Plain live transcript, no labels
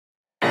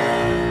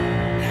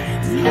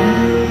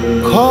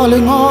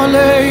calling all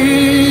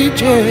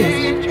ages,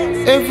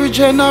 every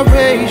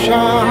generation,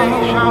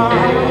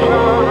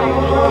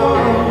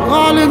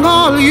 calling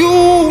all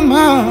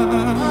humans.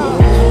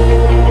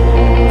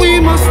 We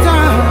must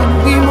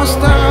stand, we must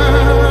stand.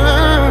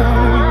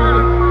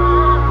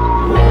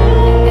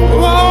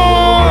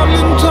 All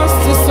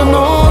injustice and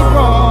all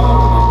wrong.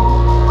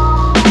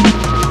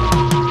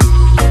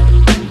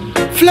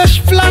 Flesh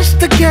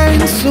flashed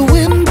against the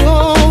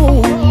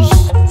windows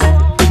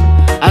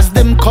as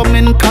them come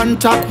in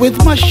contact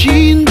with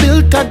machine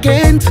built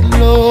against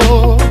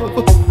love.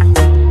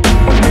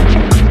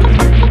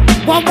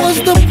 What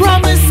was the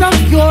promise of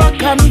your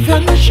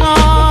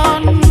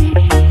convention?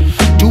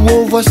 To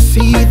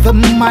oversee the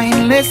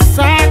mindless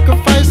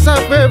sacrifice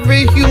of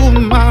every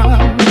human.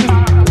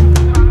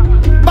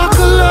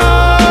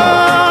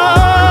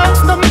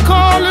 Baccalaureates, them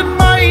calling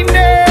my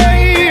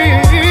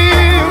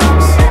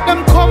names.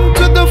 Them come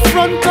to the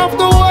front of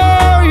the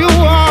war, you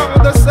are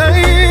the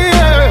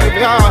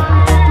savior.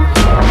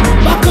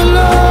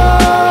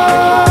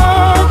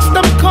 Baccalaureates,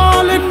 them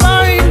calling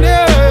my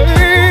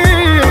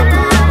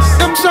names.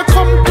 Them say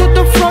come to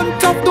the front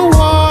of the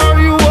war,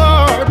 you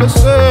are the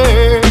savior.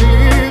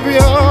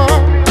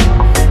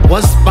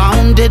 Was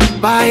bounded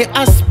by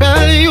a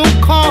spell, you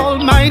call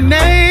my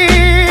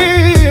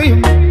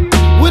name.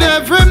 With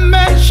every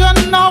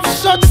mention of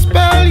such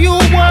spell, your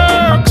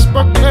works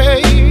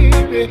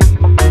proclaim.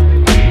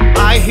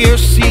 I here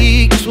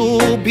seek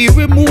to be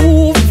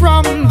removed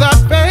from that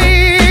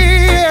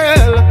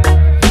veil.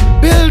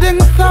 Building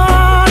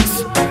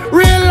thoughts,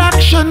 real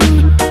action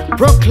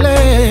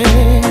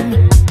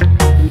proclaim.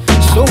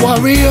 So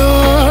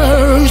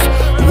warriors,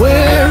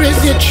 where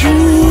is your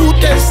true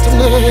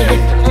destiny?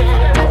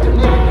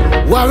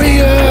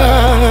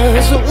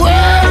 Warriors,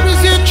 where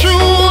is your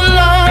true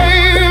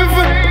life?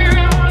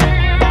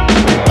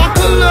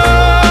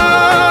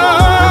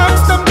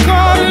 Baccalaureates, them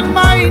calling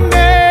my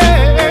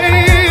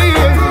name.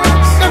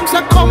 Them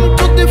say come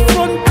to the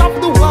front of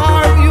the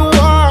war, you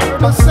are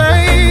the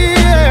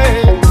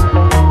saint.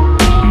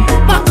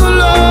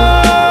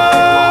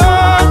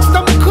 Baccalaureates,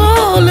 them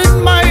calling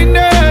my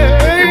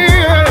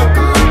name.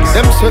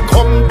 Them say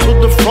come to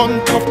the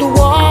front of the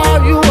war,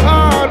 you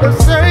are the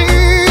saint.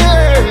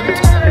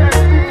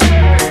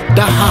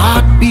 The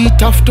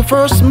heartbeat of the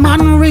first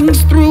man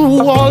rings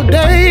through all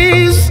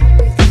days.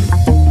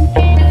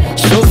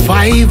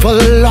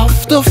 Survival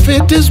of the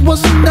fittest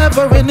was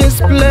never in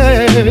his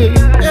place.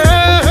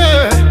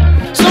 Yeah.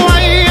 So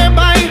I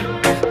hereby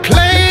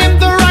claim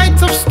the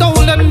rights of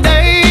stolen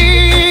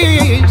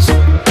days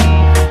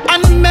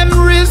and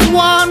memories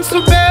once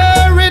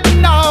buried,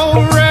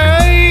 now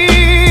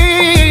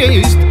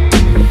raised.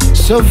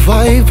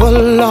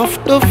 Survival of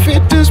the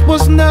fittest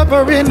was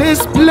never in his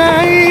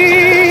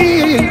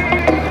place.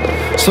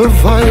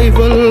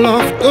 Survival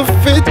of the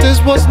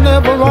fittest was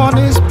never on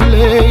his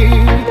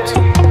plate.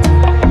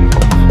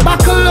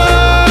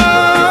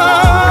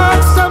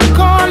 Baccalaureates, I'm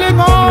calling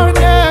our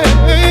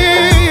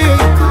name.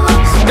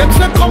 Them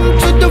say come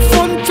to the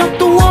front of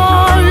the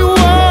war, you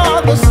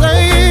are the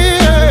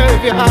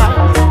savior.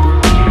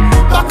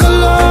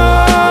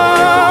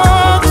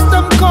 Baccalaureates,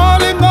 I'm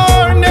calling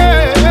our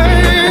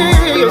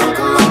name.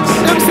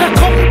 Them say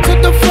come to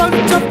the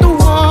front of the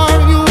war,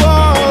 you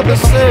are the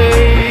savior.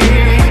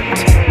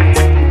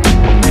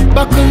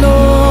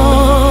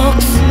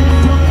 Baccalaureates,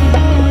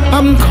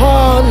 I'm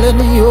calling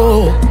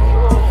you.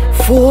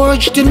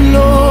 Forged in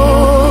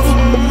love,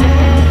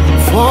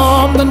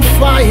 formed in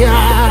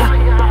fire,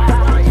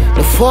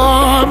 the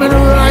form in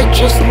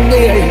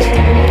righteousness.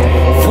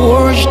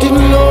 Forged in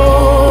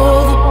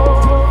love,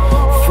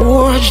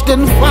 forged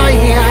in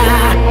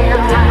fire,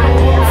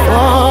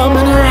 form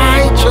in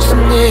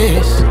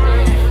righteousness,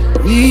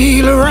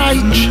 real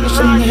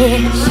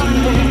righteousness.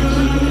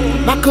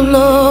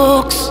 Baccalaureates,